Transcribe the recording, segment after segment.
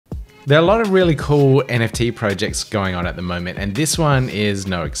There are a lot of really cool NFT projects going on at the moment, and this one is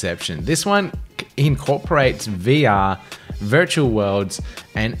no exception. This one incorporates VR, virtual worlds,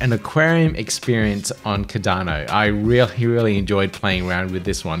 and an aquarium experience on Cardano. I really enjoyed playing around with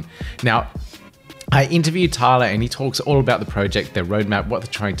this one. Now, I interviewed Tyler and he talks all about the project, their roadmap, what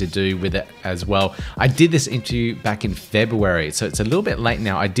they're trying to do with it as well. I did this interview back in February, so it's a little bit late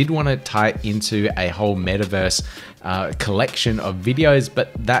now. I did want to tie it into a whole metaverse collection of videos,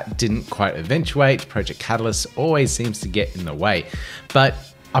 but that didn't quite eventuate. Project Catalyst always seems to get in the way. But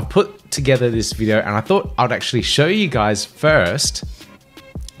I've put together this video and I thought I'd actually show you guys first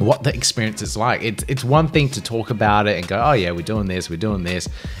what the experience is like. It's one thing to talk about it and go, oh yeah, we're doing this.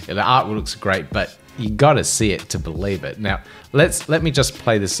 The art looks great, but you got to see it to believe it. Now, let me just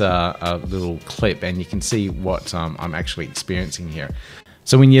play this little clip and you can see what I'm actually experiencing here.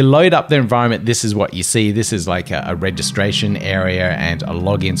 So when you load up the environment, this is what you see. This is like a registration area and a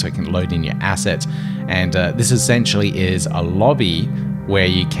login so it can load in your assets. And this essentially is a lobby where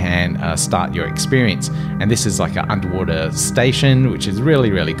you can start your experience. And this is like an underwater station, which is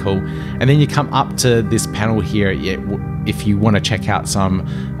really cool. And then you come up to this panel here if you want to check out some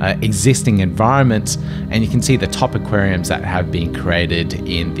existing environments, and you can see the top aquariums that have been created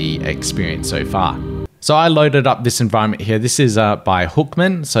in the experience so far. So I loaded up this environment here. This is by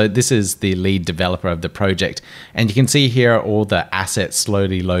Hookman. So this is the lead developer of the project. And you can see here all the assets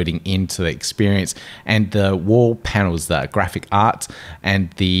slowly loading into the experience, and the wall panels, the graphic art,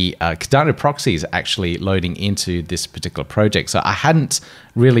 and the Cardano proxies actually loading into this particular project. So I hadn't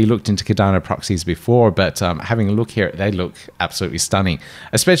really looked into Cardano proxies before, but having a look here, they look absolutely stunning,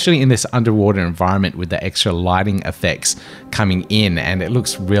 especially in this underwater environment with the extra lighting effects coming in, and it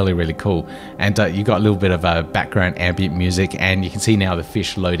looks really cool. And you got a little bit of a background ambient music, and you can see now the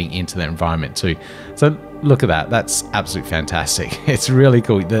fish loading into the environment too. So look at that, that's absolutely fantastic. It's really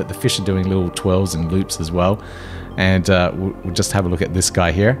cool. The fish are doing little twirls and loops as well. And we'll just have a look at this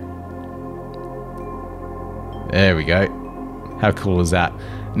guy here. There we go. How cool is that?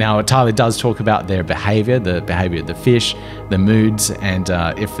 Now, Tyler does talk about their behavior, the behavior of the fish, the moods, and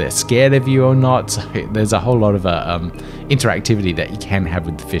if they're scared of you or not. So there's a whole lot of interactivity that you can have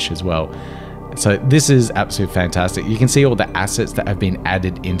with the fish as well. So this is absolutely fantastic. You can see all the assets that have been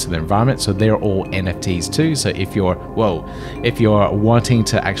added into the environment. So they're all NFTs too. So if you're wanting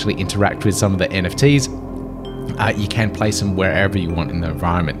to actually interact with some of the NFTs, you can place them wherever you want in the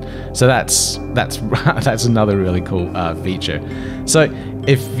environment. So that's another really cool feature. So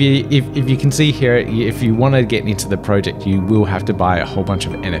if you can see here, if you want to get into the project, you will have to buy a whole bunch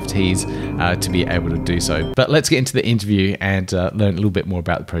of NFTs to be able to do so. But let's get into the interview and learn a little bit more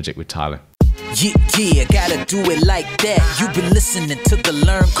about the project with Tyler. Yeah, gotta do it like that. You've been listening to the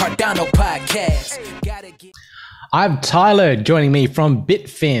Learn Cardano podcast. I'm Tyler, joining me from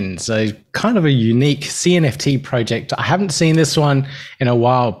BitFins, a kind of a unique CNFT project. I haven't seen this one in a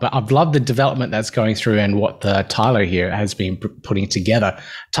while, but I've loved the development that's going through and what Tyler here has been putting together.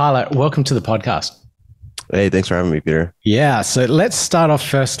 Tyler, welcome to the podcast. Hey, thanks for having me, Peter. Yeah, so let's start off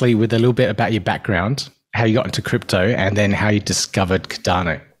firstly with a little bit about your background, how you got into crypto, and then how you discovered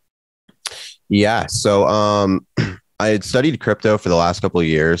Cardano. Yeah, so I had studied crypto for the last couple of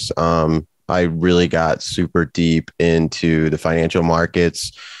years. I really got super deep into the financial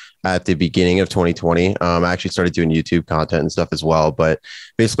markets at the beginning of 2020. I actually started doing YouTube content and stuff as well, but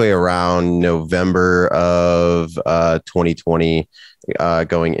basically around November of 2020,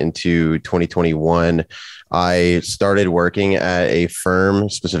 going into 2021, I started working at a firm,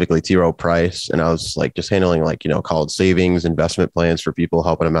 specifically T. Rowe Price, and I was like just handling college savings, investment plans for people,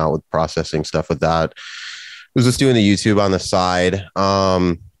 helping them out with processing stuff with that. I was just doing the YouTube on the side.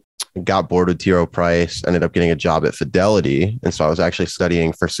 Got bored with T. Rowe Price, ended up getting a job at Fidelity. And so I was actually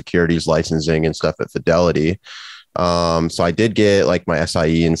studying for securities licensing and stuff at Fidelity. So I did get like my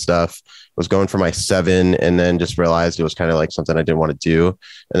SIE and stuff, was going for my 7, and then just realized it was kind of like something I didn't want to do.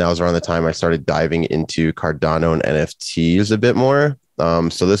 And that was around the time I started diving into Cardano and NFTs a bit more.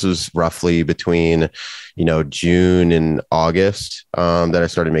 So this was roughly between, June and August that I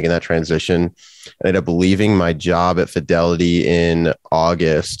started making that transition. I ended up leaving my job at Fidelity in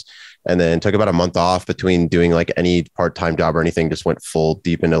August, and then took about a month off between doing like any part-time job or anything. Just went full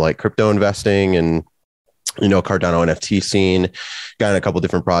deep into like crypto investing and, Cardano NFT scene. Got in a couple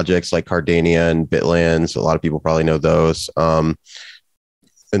different projects like Cardania and Bitlands. A lot of people probably know those. And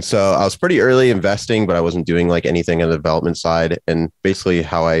so I was pretty early investing, but I wasn't doing like anything on the development side. And basically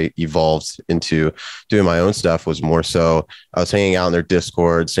how I evolved into doing my own stuff was more so I was hanging out in their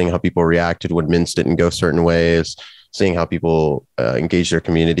Discord, seeing how people reacted when mints didn't go certain ways, seeing how people engage their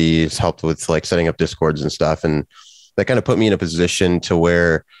communities, helped with like setting up Discords and stuff. And that kind of put me in a position to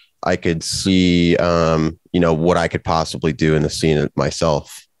where I could see, what I could possibly do in the scene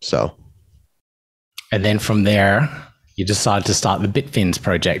myself. So. And then from there, you decided to start the BitFins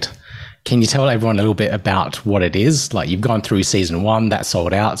project. Can you tell everyone a little bit about what it is? Like, you've gone through season 1, that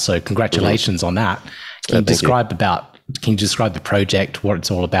sold out. So congratulations on that. Can you describe the project, what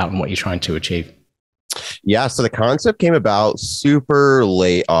it's all about and what you're trying to achieve? Yeah. So the concept came about super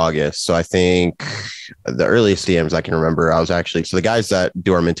late August. So I think the earliest DMs I can remember, so the guys that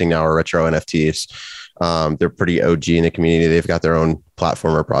do our minting now are Retro NFTs. They're pretty OG in the community. They've got their own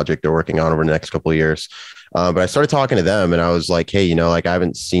platform or project they're working on over the next couple of years. But I started talking to them and I was like, hey, I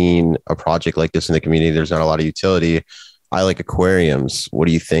haven't seen a project like this in the community. There's not a lot of utility. I like aquariums. What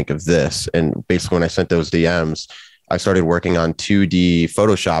do you think of this? And basically when I sent those DMs, I started working on 2D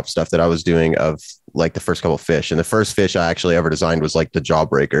Photoshop stuff that I was doing of like the first couple of fish. And the first fish I actually ever designed was like the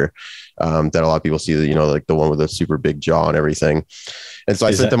jawbreaker that a lot of people see, like the one with a super big jaw and everything. And so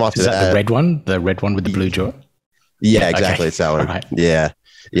I sent them off to that. Is that the red one with the blue jaw? Yeah, exactly. Okay. It's that one. Right. Yeah.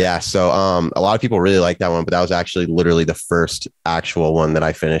 Yeah. So a lot of people really like that one, but that was actually literally the first actual one that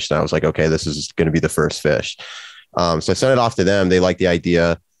I finished. And I was like, okay, this is going to be the first fish. So I sent it off to them. They liked the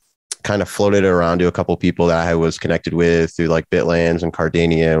idea, kind of floated it around to a couple of people that I was connected with through like Bitlands and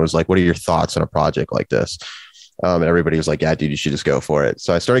Cardano, and was like, what are your thoughts on a project like this? And everybody was like, yeah, dude, you should just go for it.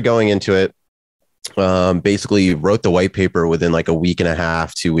 So I started going into it, basically wrote the white paper within like a week and a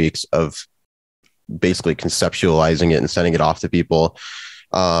half, 2 weeks of basically conceptualizing it and sending it off to people.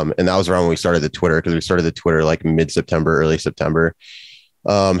 And that was around when we started the Twitter, because we started the Twitter like mid-September, early September.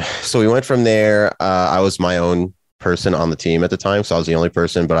 So we went from there. I was my own person on the team at the time, so I was the only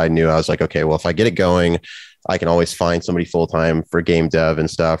person, but I knew, I was like, okay, well, if I get it going, I can always find somebody full-time for game dev and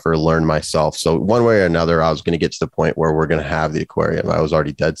stuff, or learn myself. So one way or another, I was going to get to the point where we're going to have the aquarium. I was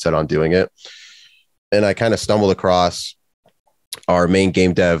already dead set on doing it. And I kind of stumbled across our main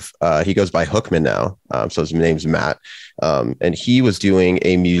game dev. He goes by Hookman now. So his name's Matt. And he was doing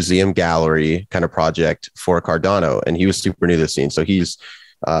a museum gallery kind of project for Cardano, and he was super new to the scene. So he's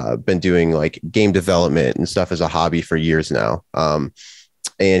been doing like game development and stuff as a hobby for years now.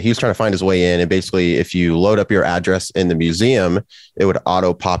 And he was trying to find his way in. And basically, if you load up your address in the museum, it would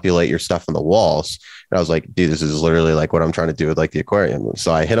auto populate your stuff on the walls. And I was like, dude, this is literally like what I'm trying to do with like the aquarium.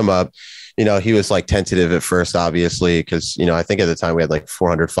 So I hit him up. He was like tentative at first, obviously, because, I think at the time we had like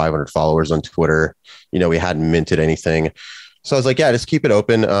 400, 500 followers on Twitter. We hadn't minted anything. So I was like, yeah, just keep it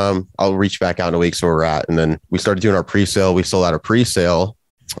open. I'll reach back out in a week. So we're at. And then we started doing our pre-sale. We sold out a pre-sale.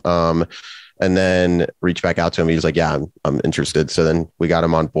 And then reached back out to him. He was like, yeah, I'm interested. So then we got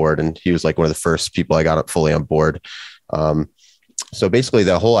him on board, and he was like one of the first people I got fully on board. So basically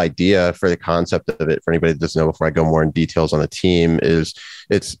the whole idea for the concept of it, for anybody that doesn't know, before I go more in details on the team, is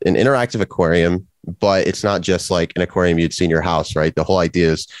it's an interactive aquarium, but it's not just like an aquarium you'd see in your house, right? The whole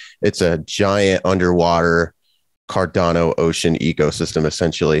idea is it's a giant underwater Cardano ocean ecosystem,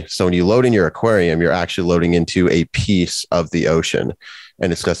 essentially. So when you load in your aquarium, you're actually loading into a piece of the ocean,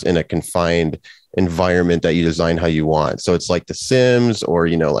 and it's just in a confined environment that you design how you want. So it's like The Sims, or,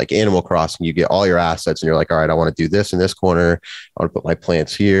 like Animal Crossing. You get all your assets and you're like, all right, I want to do this in this corner. I want to put my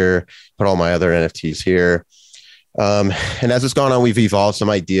plants here, put all my other NFTs here. And as it's gone on, we've evolved some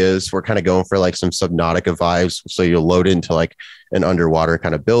ideas. We're kind of going for like some Subnautica vibes. So you'll load into like an underwater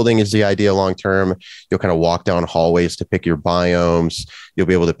kind of building is the idea long term. You'll kind of walk down hallways to pick your biomes. You'll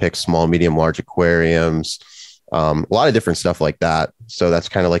be able to pick small, medium, large aquariums. A lot of different stuff like that. So that's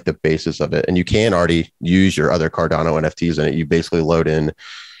kind of like the basis of it. And you can already use your other Cardano NFTs in it. You basically load in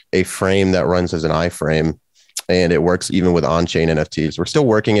a frame that runs as an iframe, and it works even with on-chain NFTs. We're still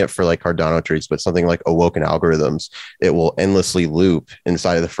working it for like Cardano trees, but something like Awoken Algorithms, it will endlessly loop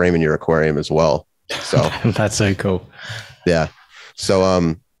inside of the frame in your aquarium as well. So that's so cool. Yeah.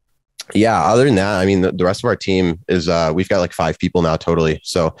 So, yeah, other than that, I mean, the rest of our team is, we've got like 5 people now totally.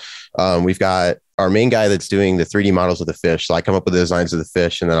 So we've got our main guy that's doing the 3D models of the fish. So I come up with the designs of the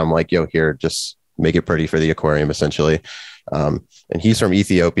fish, and then I'm like, yo, here, just make it pretty for the aquarium, essentially. And he's from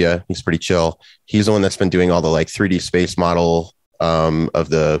Ethiopia. He's pretty chill. He's the one that's been doing all the like 3D space model of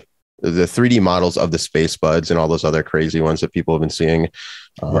the 3D models of the space buds and all those other crazy ones that people have been seeing.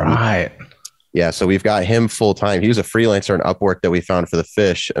 Right. Yeah. So we've got him full time. He was a freelancer in Upwork that we found for the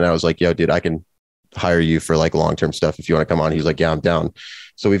fish. And I was like, yo, dude, I can hire you for like long-term stuff if you want to come on. He's like, yeah, I'm down.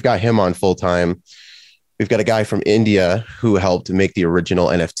 So we've got him on full time. We've got a guy from India who helped make the original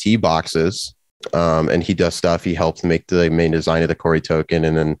NFT boxes. And he does stuff. He helped make the main design of the KORI token,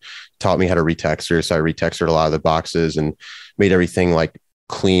 and then taught me how to retexture. So I retextured a lot of the boxes and made everything like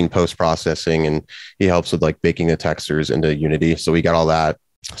clean post-processing. And he helps with like baking the textures into Unity. So we got all that.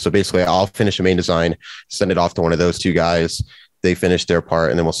 So basically I'll finish the main design, send it off to one of those 2 guys. they finish their part,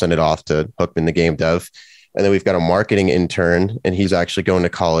 and then we'll send it off to Hookman, the game dev. And then we've got a marketing intern, and he's actually going to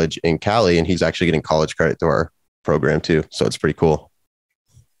college in Cali, and he's actually getting college credit to our program too. So it's pretty cool.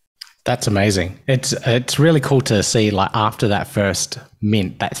 That's amazing. It's really cool to see, like, after that first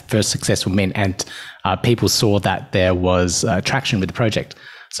mint, that first successful mint, and people saw that there was traction with the project.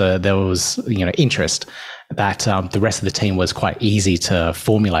 So there was, interest, that the rest of the team was quite easy to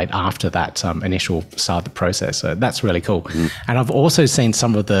formulate after that initial start of the process. So that's really cool. And I've also seen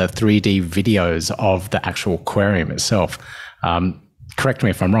some of the 3D videos of the actual aquarium itself. Correct me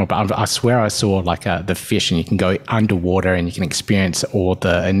if I'm wrong, but I swear I saw like the fish, and you can go underwater and you can experience all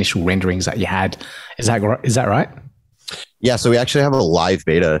the initial renderings that you had. Is that right? Yeah. So we actually have a live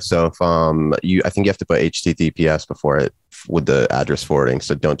beta. So if I think you have to put HTTPS before it with the address forwarding.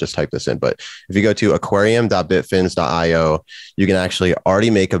 So don't just type this in. But if you go to aquarium.bitfins.io, you can actually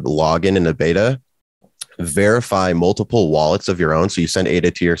already make a login in the beta, verify multiple wallets of your own. So you send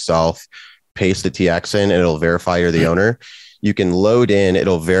ADA to yourself, paste the TX in, and it'll verify you're the owner. You can load in,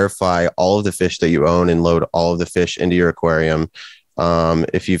 it'll verify all of the fish that you own and load all of the fish into your aquarium.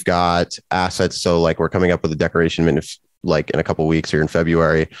 If you've got assets, so like we're coming up with a decoration mint like in a couple of weeks here in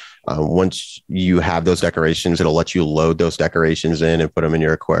February. Once you have those decorations, it'll let you load those decorations in and put them in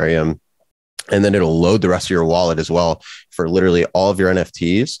your aquarium. And then it'll load the rest of your wallet as well for literally all of your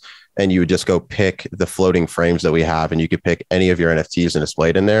NFTs. And you would just go pick the floating frames that we have, and you could pick any of your NFTs and display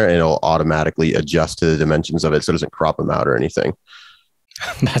it in there, and it'll automatically adjust to the dimensions of it, so it doesn't crop them out or anything.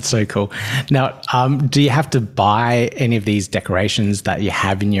 That's so cool. Now, do you have to buy any of these decorations that you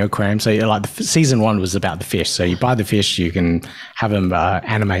have in your aquarium? So like season 1 was about the fish. So you buy the fish, you can have them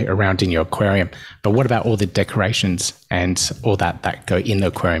animate around in your aquarium. But what about all the decorations and all that go in the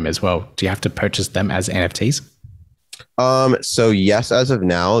aquarium as well? Do you have to purchase them as NFTs? So yes, as of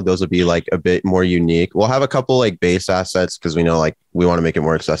now, those will be like a bit more unique. We'll have a couple like base assets because we know like we want to make it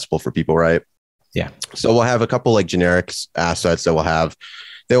more accessible for people, right? Yeah. So we'll have a couple like generic assets that we'll have.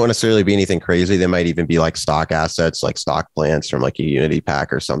 They won't necessarily be anything crazy. They might even be like stock assets, like stock plants from like a Unity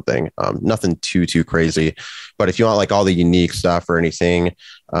pack or something. Nothing too crazy. But if you want like all the unique stuff or anything,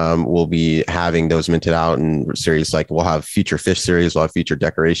 we'll be having those minted out in series. Like we'll have future fish series, we'll have future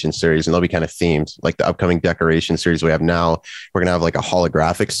decoration series, and they'll be kind of themed. Like the upcoming decoration series we have now, we're going to have like a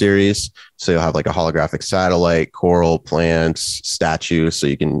holographic series. So you'll have like a holographic satellite, coral, plants, statues. So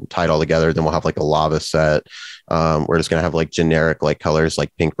you can tie it all together. Then we'll have like a lava set. We're just going to have like generic like colors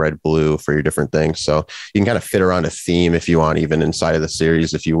like pink, red, blue for your different things. So you can kind of fit around a theme if you want, even inside of the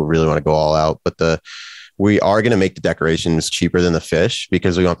series, if you really want to go all out. But we are going to make the decorations cheaper than the fish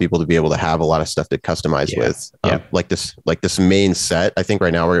because we want people to be able to have a lot of stuff to customize with. Like this main set. I think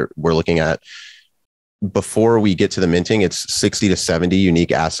right now we're looking at, before we get to the minting, it's 60 to 70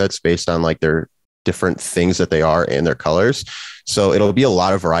 unique assets based on like their different things that they are and their colors. So it'll be a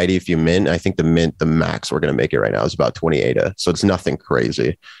lot of variety if you mint. I think the max we're going to make it right now is about 20 ADA. So it's nothing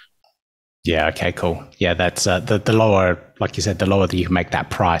crazy. Yeah. Okay, cool. Yeah. That's the lower, like you said, the lower that you can make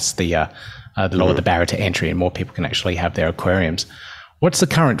that price, the lower the barrier to entry, and more people can actually have their aquariums. What's the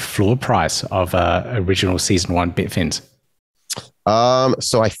current floor price of original season 1 BitFins?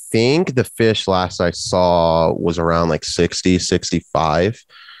 So I think the fish last I saw was around like 60, 65.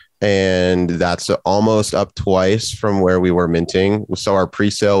 And that's almost up twice from where we were minting. So our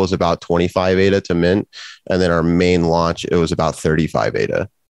pre-sale was about 25 ADA to mint. And then our main launch, it was about 35 ADA.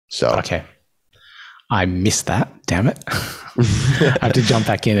 So, okay. I missed that. Damn it. I have to jump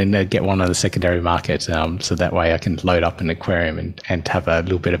back in and get one on the secondary market. So that way I can load up an aquarium and have a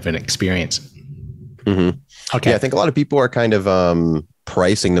little bit of an experience. Mm-hmm. Okay. Yeah, I think a lot of people are kind of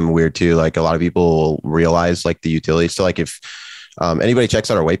pricing them weird too. Like a lot of people realize like the utility. So like if anybody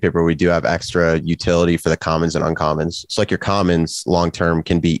checks out our white paper, we do have extra utility for the commons and uncommons. So like your commons long-term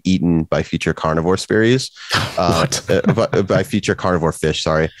can be eaten by future carnivore species, by future carnivore fish,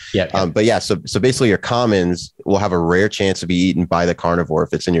 sorry. Yeah. But yeah, so basically your commons will have a rare chance to be eaten by the carnivore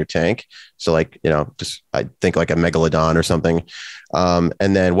if it's in your tank. So like, just I think like a megalodon or something.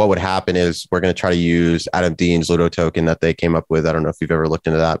 And then what would happen is we're going to try to use Adam Dean's Ludo token that they came up with. I don't know if you've ever looked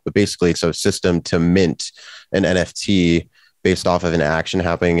into that, but basically it's a system to mint an NFT based off of an action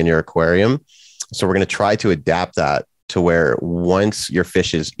happening in your aquarium. So we're going to try to adapt that to where once your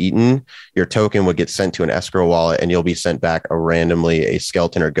fish is eaten, your token would get sent to an escrow wallet and you'll be sent back randomly a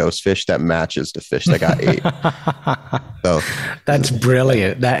skeleton or ghost fish that matches the fish that got ate. So that's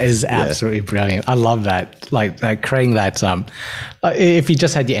brilliant. That is absolutely brilliant. I love that. Like creating that. If you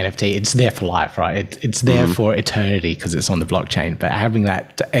just had your NFT, it's there for life, right? It's there for eternity because it's on the blockchain. But having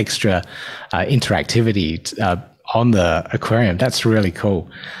that extra interactivity on the aquarium, that's really cool.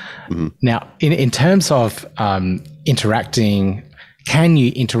 Now, in terms of interacting, can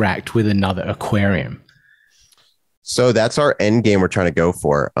you interact with another aquarium? So that's our end game we're trying to go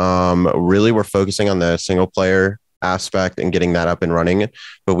for. Really, we're focusing on the single player aspect and getting that up and running.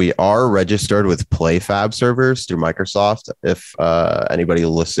 But we are registered with PlayFab servers through Microsoft. If anybody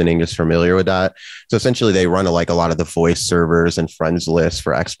listening is familiar with that, so essentially they run like a lot of the voice servers and friends lists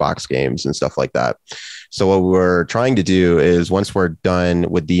for Xbox games and stuff like that. So what we're trying to do is once we're done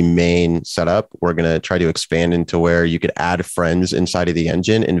with the main setup, we're going to try to expand into where you could add friends inside of the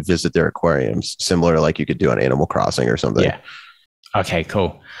engine and visit their aquariums, similar like you could do on Animal Crossing or something. Yeah. Okay,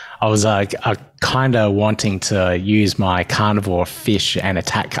 cool. I was kind of wanting to use my carnivore fish and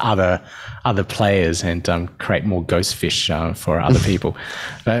attack other players and create more ghost fish for other people.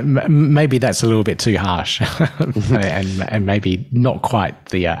 But maybe that's a little bit too harsh and maybe not quite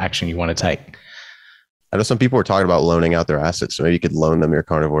the action you want to take. I know some people were talking about loaning out their assets, so maybe you could loan them your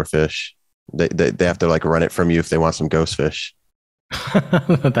carnivore fish. They have to like run it from you if they want some ghost fish.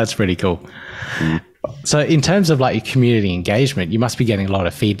 That's pretty cool. So in terms of like your community engagement, you must be getting a lot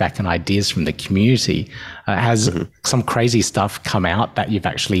of feedback and ideas from the community. Has some crazy stuff come out that you've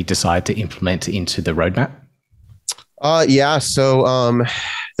actually decided to implement into the roadmap? Yeah. So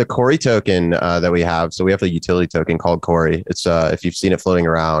the KORI token that we have, so we have a utility token called KORI. It's if you've seen it floating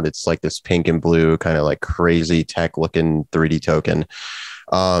around, it's like this pink and blue kind of like crazy tech looking 3D token.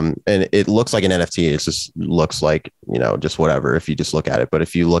 And it looks like an NFT. It just looks like, just whatever if you just look at it. But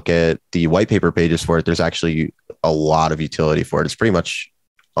if you look at the white paper pages for it, there's actually a lot of utility for it. It's pretty much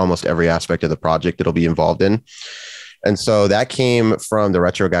almost every aspect of the project it'll be involved in. And so that came from the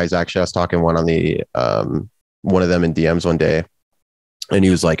retro guys. Actually, I was talking to one of them in DMs one day. And he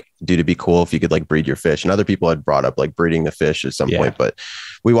was like, dude, it'd be cool if you could like breed your fish. And other people had brought up like breeding the fish at some point, but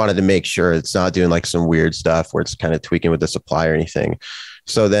we wanted to make sure it's not doing like some weird stuff where it's kind of tweaking with the supply or anything.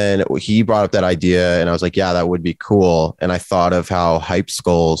 So then he brought up that idea and I was like, yeah, that would be cool. And I thought of how Hype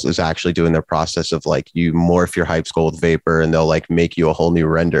Skulls is actually doing their process of like you morph your Hype Skull with Vapor and they'll like make you a whole new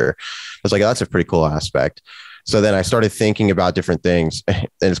render. I was like, that's a pretty cool aspect. So then I started thinking about different things, and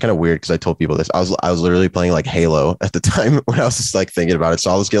it's kind of weird because I told people this. I was literally playing like Halo at the time when I was just like thinking about it. So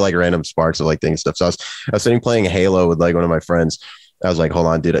I'll just get like random sparks of like things stuff. So I was sitting playing Halo with like one of my friends. I was like, hold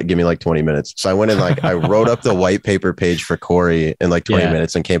on, dude, give me like 20 minutes. So I went and like I wrote up the white paper page for KORI in like 20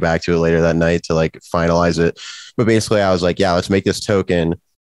 minutes and came back to it later that night to like finalize it. But basically, I was like, yeah, let's make this token.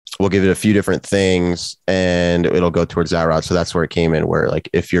 We'll give it a few different things, and it'll go towards that route. So that's where it came in. Where like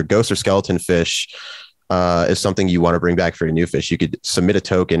if your ghost or skeleton fish is something you want to bring back for your new fish, you could submit a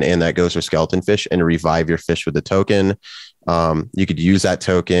token and that ghost or skeleton fish and revive your fish with the token. You could use that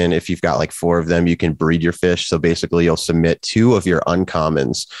token. If you've got like 4 of them, you can breed your fish. So basically you'll submit 2 of your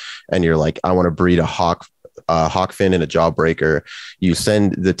uncommons and you're like, I want to breed a hawkfin and a jawbreaker. You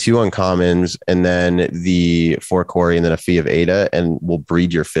send the 2 uncommons and then the 4 KORI and then a fee of ADA, and we'll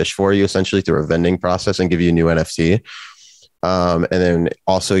breed your fish for you essentially through a vending process and give you a new NFT. And then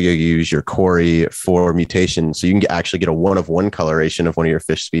also you use your KORI for mutation. So you can actually get a 1-of-1 coloration of one of your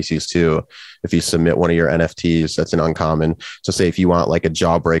fish species too. If you submit one of your NFTs, that's an uncommon. So say if you want like a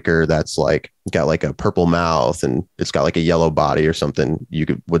jawbreaker that's like got like a purple mouth and it's got like a yellow body or something,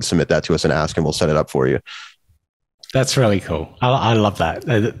 you would submit that to us and ask, and we'll set it up for you. That's really cool. I love that.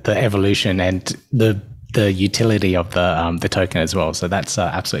 The evolution and the utility of the token as well. So that's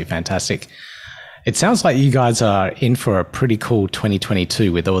absolutely fantastic. It sounds like you guys are in for a pretty cool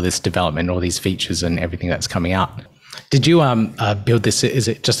 2022 with all this development, all these features and everything that's coming out. Did you build this? Is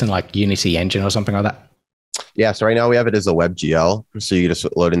it just in like Unity engine or something like that? Yeah. So right now we have it as a WebGL. So you just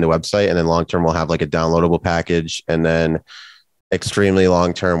load in the website, and then long-term we'll have like a downloadable package. And then extremely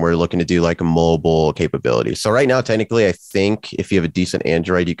long-term, we're looking to do like a mobile capability. So right now, technically, I think if you have a decent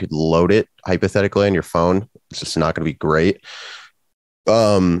Android, you could load it hypothetically on your phone. It's just not going to be great.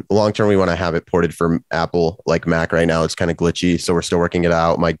 Long term, we want to have it ported for Apple. Like Mac right now, it's kind of glitchy, so we're still working it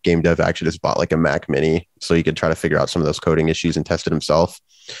out. My game dev actually just bought like a Mac Mini, so he could try to figure out some of those coding issues and test it himself.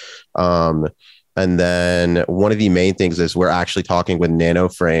 And then one of the main things is we're actually talking with Nano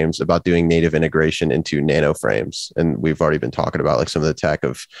Frames about doing native integration into Nano Frames. And we've already been talking about like some of the tech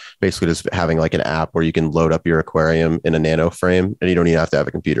of basically just having like an app where you can load up your aquarium in a Nano Frame, and you don't even have to have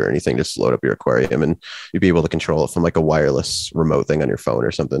a computer or anything. Just load up your aquarium and you'd be able to control it from like a wireless remote thing on your phone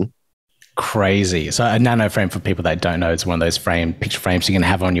or something. Crazy. So a Nano Frame, for people that don't know, it's one of those picture frames you can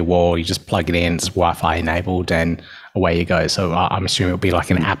have on your wall. You just plug it in, it's Wi-Fi enabled, and away you go. So I'm assuming it'll be like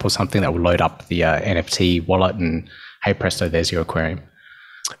an app or something that will load up the NFT wallet, and hey presto, there's your aquarium.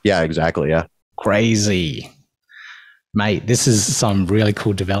 Yeah, exactly. Yeah. Crazy. Mate, this is some really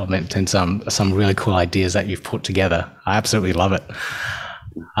cool development and some really cool ideas that you've put together. I absolutely love it.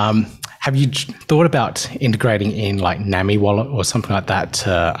 Have you thought about integrating in like Nami wallet or something like that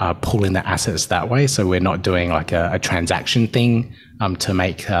to pull in the assets that way? So we're not doing like a transaction thing to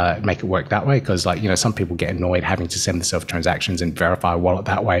make it work that way. Because like, you know, some people get annoyed having to send themselves transactions and verify a wallet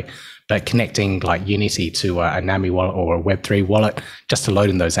that way. But connecting like Unity to a Nami wallet or a Web3 wallet just to load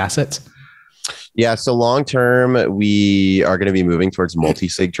in those assets. Yeah, so long term, we are going to be moving towards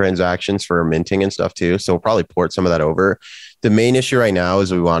multi-sig transactions for minting and stuff too. So we'll probably port some of that over. The main issue right now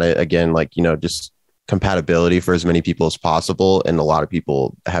is we want it, again, like, you know, just compatibility for as many people as possible. And a lot of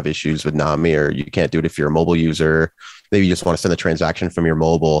people have issues with Nami, or you can't do it if you're a mobile user. Maybe you just want to send the transaction from your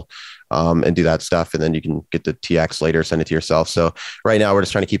mobile and do that stuff. And then you can get the TX later, send it to yourself. So right now we're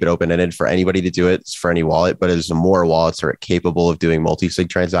just trying to keep it open-ended for anybody to do it. It's for any wallet, but as more wallets are capable of doing multi-sig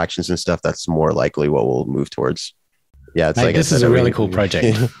transactions and stuff, that's more likely what we'll move towards. Yeah, it's like this is a really cool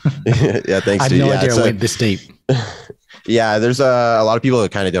project. Yeah, thanks. I had no idea it went this deep. Yeah, there's a lot of people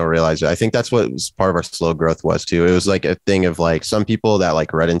that kind of don't realize it. I think that's what was part of our slow growth was too. It was like a thing of like some people that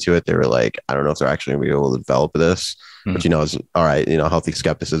like read into it, they were like, I don't know if they're actually gonna be able to develop this, but you know, it's all right, you know, healthy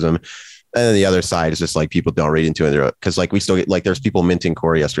skepticism. And then the other side is just like people don't read into it because like we still get like there's people minting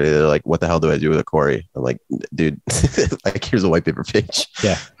KORI yesterday. They're like, what the hell do I do with a KORI? I'm like, dude, like here's a white paper page.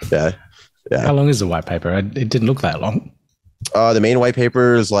 Yeah. How long is the white paper? It didn't look that long. The main white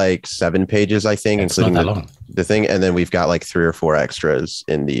paper is like 7 pages, I think, it's including not that long. The thing. And then we've got like 3 or 4 extras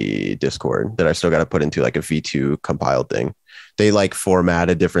in the Discord that I still got to put into like a V2 compiled thing. They like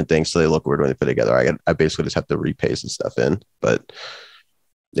formatted different things so they look weird when they put together. I basically just have to repaste and stuff in, but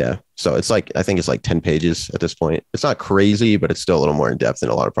yeah. So it's like, I think it's like 10 pages at this point. It's not crazy, but it's still a little more in depth than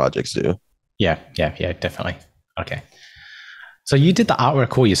a lot of projects do. Yeah, definitely. Okay. So you did the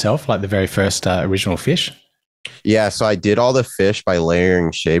artwork all yourself, like the very first original fish? Yeah, so I did all the fish by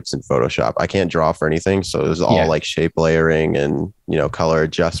layering shapes in Photoshop. I can't draw for anything, so it was all like shape layering and, you know, color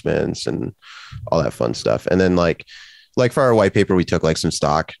adjustments and all that fun stuff. And then like for our white paper, we took like some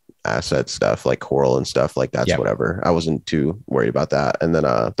stock asset stuff like coral and stuff like that's whatever. I wasn't too worried about that. And then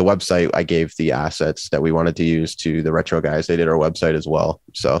the website, I gave the assets that we wanted to use to the retro guys. They did our website as well.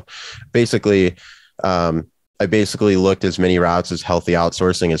 So basically, I basically looked as many routes as healthy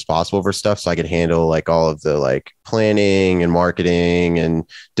outsourcing as possible for stuff. So I could handle like all of the like planning and marketing and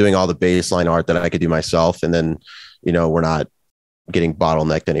doing all the baseline art that I could do myself. And then, you know, we're not getting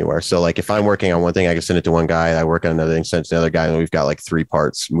bottlenecked anywhere. So like if I'm working on one thing, I can send it to one guy. I work on another thing, send it to another guy. And we've got like 3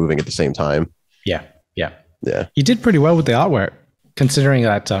 parts moving at the same time. Yeah. You did pretty well with the artwork, considering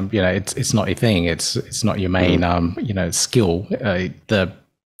that, you know, it's not your thing. It's not your main, you know, skill. The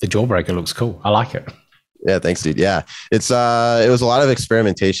jawbreaker looks cool. I like it. Yeah, thanks, dude. Yeah, it was a lot of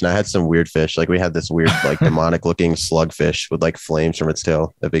experimentation. I had some weird fish. Like we had this weird, like demonic looking slugfish with like flames from its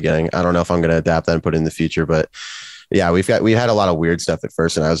tail at the beginning. I don't know if I'm going to adapt that and put it in the future, but yeah, we had a lot of weird stuff at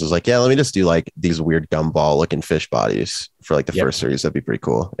first. And I was just like, yeah, let me just do like these weird gumball looking fish bodies for like the first series. That'd be pretty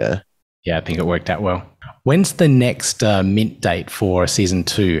cool. Yeah, I think it worked out well. When's the next mint date for season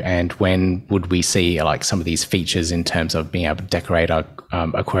 2? And when would we see like some of these features in terms of being able to decorate our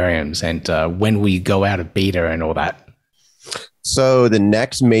aquariums, and when we go out of beta and all that? So the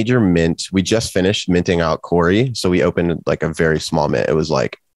next major mint, we just finished minting out KORI. So we opened like a very small mint. It was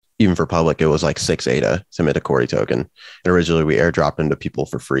like, even for public, it was like 6 ADA to mint a KORI token. And originally we airdropped them to people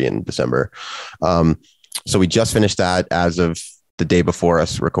for free in December. So we just finished that as of the day before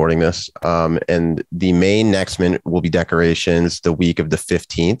us recording this. And the main next mint will be decorations the week of the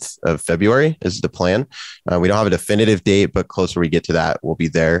 15th of February is the plan. We don't have a definitive date, but closer we get to that, we'll be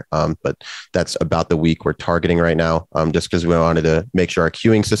there. But that's about the week we're targeting right now, just because we wanted to make sure our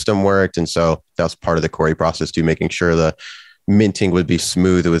queuing system worked. And so that was part of the KORI process too, making sure the minting would be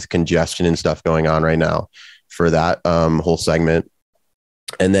smooth with congestion and stuff going on right now for that whole segment.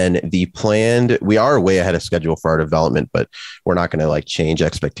 And then we are way ahead of schedule for our development, but we're not going to like change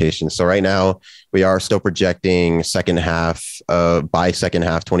expectations. So right now we are still projecting by second half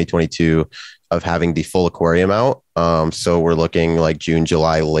 2022 of having the full aquarium out. So we're looking like June,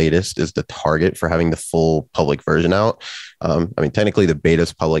 July latest is the target for having the full public version out. I mean, technically the beta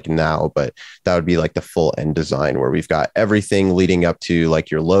is public now, but that would be like the full end design where we've got everything leading up to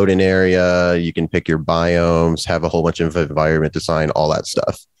like your load-in area. You can pick your biomes, have a whole bunch of environment design, all that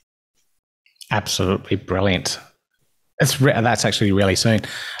stuff. Absolutely brilliant. That's actually really soon.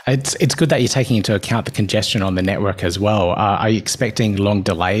 It's good that you're taking into account the congestion on the network as well. Are you expecting long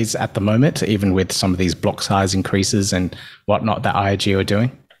delays at the moment, even with some of these block size increases and whatnot that IAG are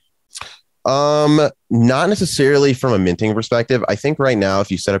doing? Not necessarily from a minting perspective. I think right now, if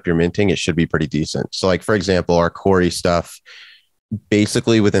you set up your minting, it should be pretty decent. So like, for example, our KORI stuff,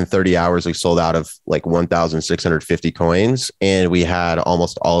 basically within 30 hours, we sold out of like 1,650 coins, and we had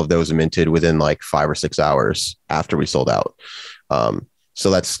almost all of those minted within like 5 or 6 hours after we sold out. So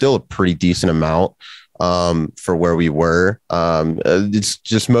that's still a pretty decent amount for where we were. It's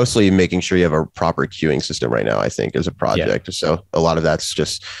just mostly making sure you have a proper queuing system right now, I think, as a project. Yeah. So a lot of that's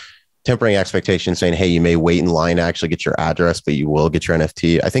just tempering expectations, saying, hey, you may wait in line to actually get your address, but you will get your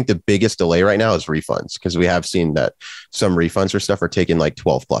NFT. I think the biggest delay right now is refunds, because we have seen that some refunds for stuff are taking like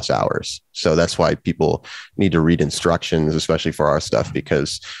 12 plus hours. So that's why people need to read instructions, especially for our stuff,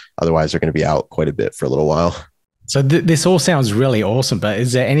 because otherwise they're going to be out quite a bit for a little while. So this all sounds really awesome, but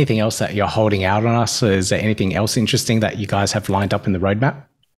is there anything else that you're holding out on us? Or is there anything else interesting that you guys have lined up in the roadmap?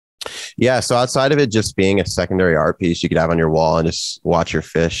 Yeah, so outside of it just being a secondary art piece you could have on your wall and just watch your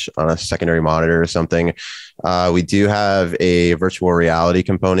fish on a secondary monitor or something, we do have a virtual reality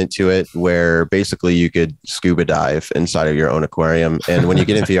component to it where basically you could scuba dive inside of your own aquarium. And when you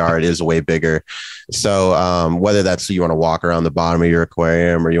get in VR, it is way bigger. So whether that's you want to walk around the bottom of your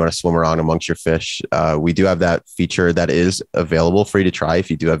aquarium or you want to swim around amongst your fish, we do have that feature that is available for you to try if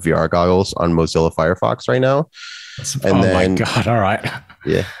you do have VR goggles on Mozilla Firefox right now. And my God. All right.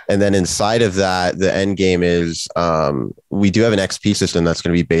 Yeah. And then inside of that, the end game is we do have an XP system that's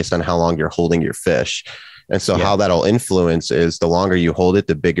going to be based on how long you're holding your fish. And so how that'll influence is the longer you hold it,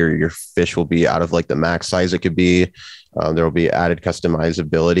 the bigger your fish will be out of like the max size it could be. There will be added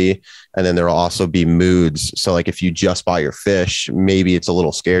customizability. And then there will also be moods. So like if you just bought your fish, maybe it's a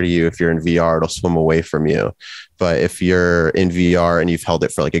little scared of you. If you're in VR, it'll swim away from you. But if you're in VR and you've held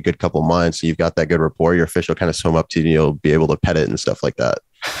it for like a good couple months, you've got that good rapport, your fish will kind of swim up to you and you'll be able to pet it and stuff like that.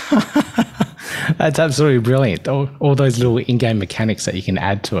 That's absolutely brilliant. All those little in-game mechanics that you can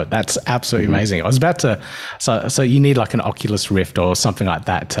add to it. That's absolutely amazing. I was about to, so you need like an Oculus Rift or something like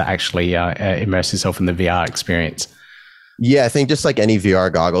that to actually immerse yourself in the VR experience. Yeah, I think just like any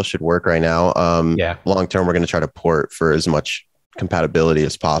VR goggle should work right now. Long term, we're going to try to port for as much compatibility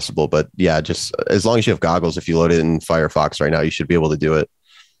as possible. But yeah, just as long as you have goggles, if you load it in Firefox right now, you should be able to do it.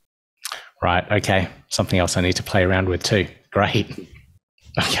 Right. Okay. Something else I need to play around with too. Great.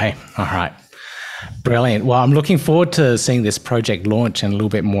 Okay. All right. Brilliant. Well, I'm looking forward to seeing this project launch and a little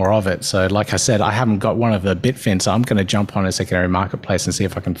bit more of it. So like I said, I haven't got one of the BitFins, so I'm going to jump on a secondary marketplace and see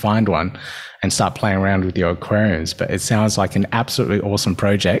if I can find one and start playing around with your aquariums. But it sounds like an absolutely awesome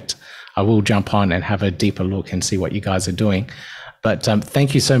project. I will jump on and have a deeper look and see what you guys are doing. But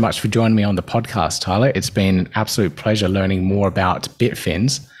thank you so much for joining me on the podcast, Tyler. It's been an absolute pleasure learning more about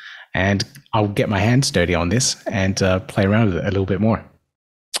BitFins, and I'll get my hands dirty on this and play around with it a little bit more.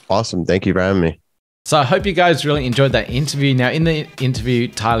 Awesome. Thank you for having me. So I hope you guys really enjoyed that interview. Now, in the interview,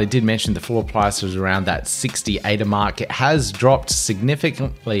 Tyler did mention the floor price was around that 60 ADA mark. It has dropped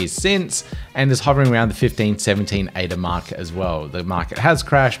significantly since and is hovering around the 15, 17 ADA mark as well. The market has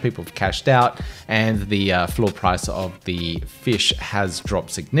crashed, people have cashed out, and the floor price of the fish has dropped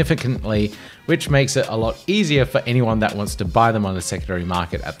significantly, which makes it a lot easier for anyone that wants to buy them on the secondary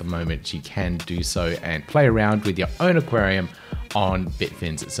market at the moment. You can do so and play around with your own aquarium on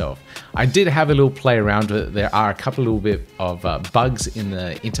BitFins itself. I did have a little play around with it. There are a couple little bit of bugs in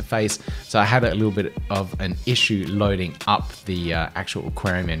the interface. So I had a little bit of an issue loading up the actual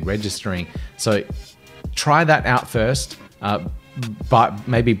aquarium and registering. So try that out first.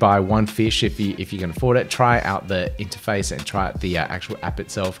 Maybe buy one fish if you can afford it. Try out the interface and try out the actual app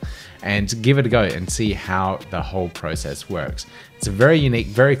itself and give it a go and see how the whole process works. It's a very unique,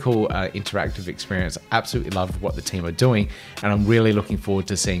 very cool interactive experience. I absolutely love what the team are doing, and I'm really looking forward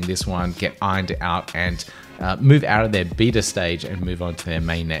to seeing this one get ironed out and move out of their beta stage and move on to their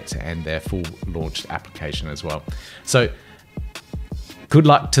mainnet and their full launched application as well. So good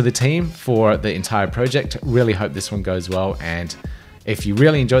luck to the team for the entire project. Really hope this one goes well. And if you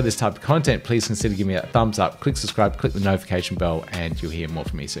really enjoyed this type of content, please consider giving me a thumbs up, click subscribe, click the notification bell, and you'll hear more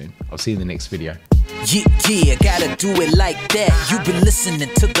from me soon. I'll see you in the next video. Yeah, gotta do it like that. You've been listening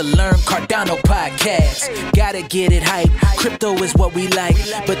to the Learn Cardano podcast. Gotta get it hype. Crypto is what we like,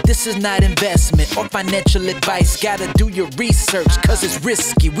 but this is not investment or financial advice. Gotta do your research, cause it's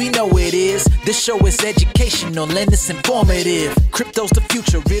risky. We know it is. This show is educational and it's informative. Crypto's the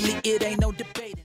future, really, it ain't no debate.